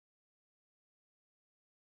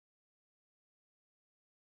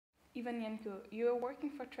Nineko, you are working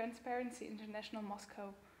for Transparency International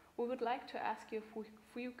Moscow. We would like to ask you a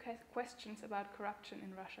few questions about corruption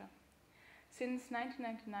in Russia. Since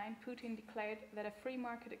 1999, Putin declared that a free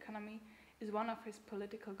market economy is one of his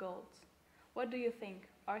political goals. What do you think?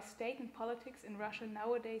 Are state and politics in Russia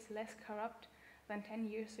nowadays less corrupt than 10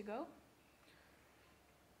 years ago?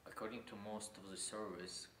 According to most of the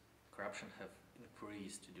surveys, corruption have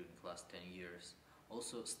increased during the last 10 years.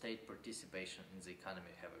 Also, state participation in the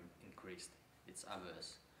economy have increased. It's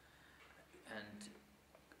obvious. And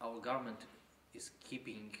our government is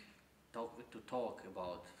keeping talk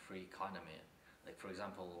about free economy. Like, for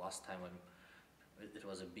example, last time when it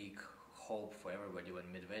was a big hope for everybody when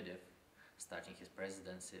Medvedev, starting his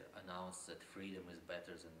presidency, announced that freedom is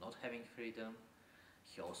better than not having freedom.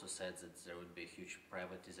 He also said that there would be a huge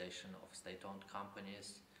privatization of state-owned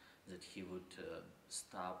companies, that he would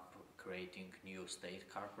stop creating new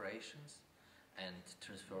state corporations and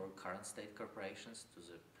transfer current state corporations to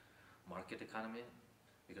the market economy,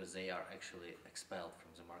 because they are actually expelled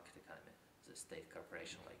from the market economy. The state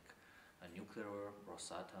corporation like a nuclear,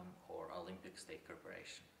 Rosatom, or Olympic State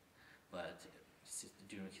Corporation. But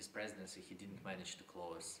during his presidency, he didn't manage to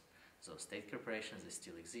close those state corporations. They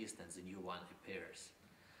still exist, and the new one appears.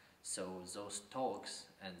 So those talks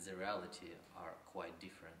and the reality are quite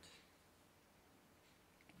different.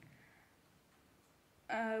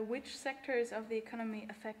 Which sectors of the economy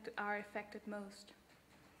are affected most?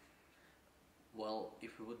 Well,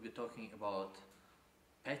 if we would be talking about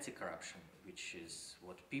petty corruption, which is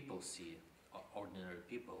what people see, ordinary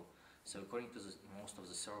people, so according to most of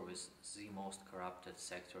the surveys, the most corrupted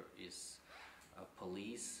sector is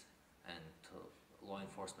police and law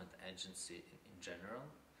enforcement agency in general.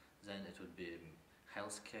 Then it would be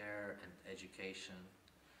healthcare and education,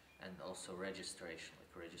 and also registration,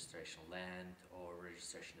 like registration land or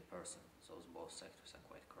registration of person. Those both sectors are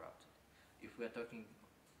quite corrupted. If we are talking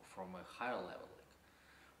from a higher level, like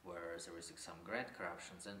where there is some grant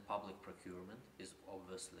corruptions, then public procurement is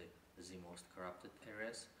obviously the most corrupted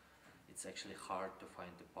areas. It's actually hard to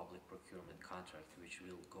find the public procurement contract which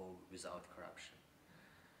will go without corruption.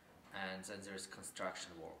 And then there is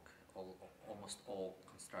construction work. Almost all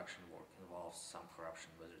construction work involves some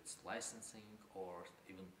corruption, whether it's licensing or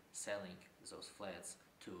even selling those flats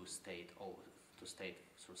to state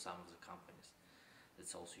through some of the companies.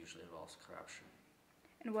 This also usually involves corruption.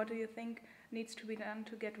 And what do you think needs to be done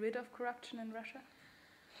to get rid of corruption in Russia?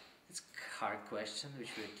 It's a hard question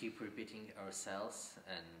which we keep repeating ourselves,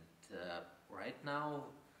 and right now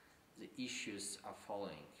the issues are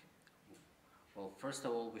following. Well, first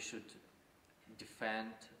of all, we should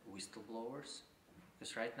defend whistleblowers,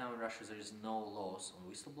 because right now in Russia there is no laws on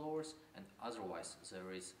whistleblowers, and otherwise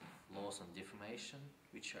there is laws on defamation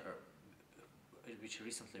which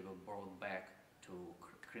recently were brought back to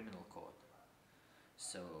criminal code.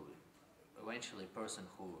 So eventually a person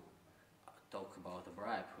who talk about a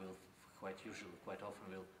bribe will quite often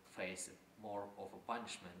will face more of a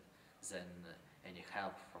punishment than any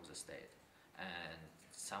help from the state. And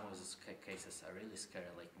some of these cases are really scary,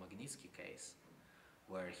 like Magnitsky case,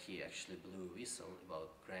 where he actually blew a whistle about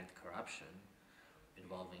grant corruption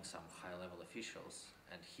involving some high-level officials,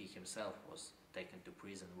 and he himself was taken to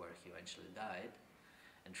prison where he eventually died.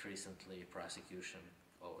 And recently prosecution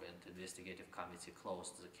and investigative committee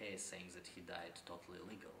closed the case, saying that he died totally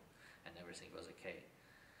legal and everything was okay.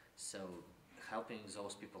 So helping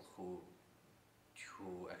those people who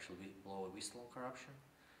actually blow a whistle on corruption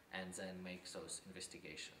and then make those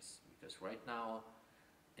investigations, because right now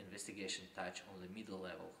investigation touch only middle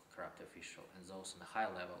level corrupt official, and those on the high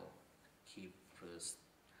level keep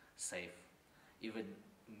safe. Even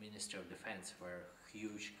Ministry of Defense, where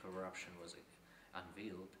huge corruption was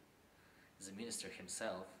unveiled, the minister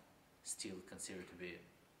himself still considered to be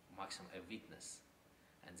maximum a witness,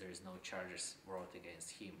 and there is no charges brought against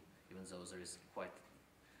him, even though there is quite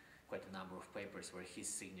a number of papers where his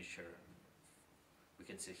signature, we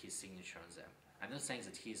can see his signature on them. I'm not saying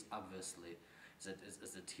that he's obviously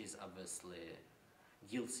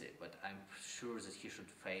guilty, but I'm sure that he should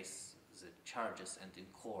face the charges and in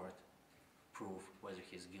court prove whether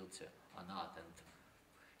he's guilty or not, and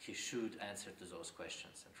he should answer to those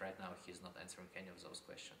questions. And right now he's not answering any of those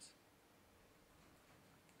questions.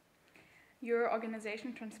 Your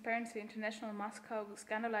organization, Transparency International Moscow,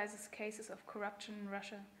 scandalizes cases of corruption in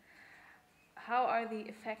Russia. How are the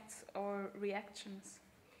effects or reactions?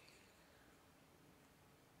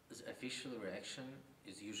 The official reaction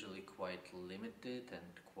is usually quite limited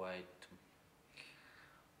and quite,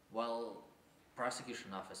 well,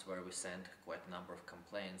 prosecution office where we send quite a number of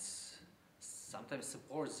complaints sometimes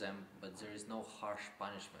supports them, but there is no harsh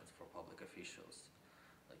punishment for public officials.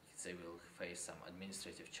 like they will face some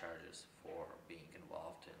administrative charges for being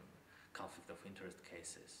involved in conflict of interest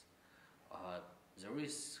cases. There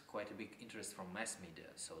is quite a big interest from mass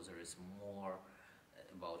media, so there is more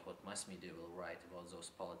about what mass media will write about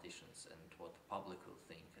those politicians and what the public will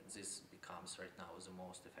think, and this becomes right now the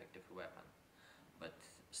most effective weapon. But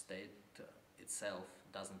state itself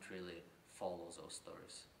doesn't really follow those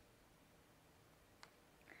stories.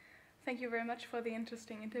 Thank you very much for the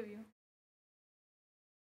interesting interview.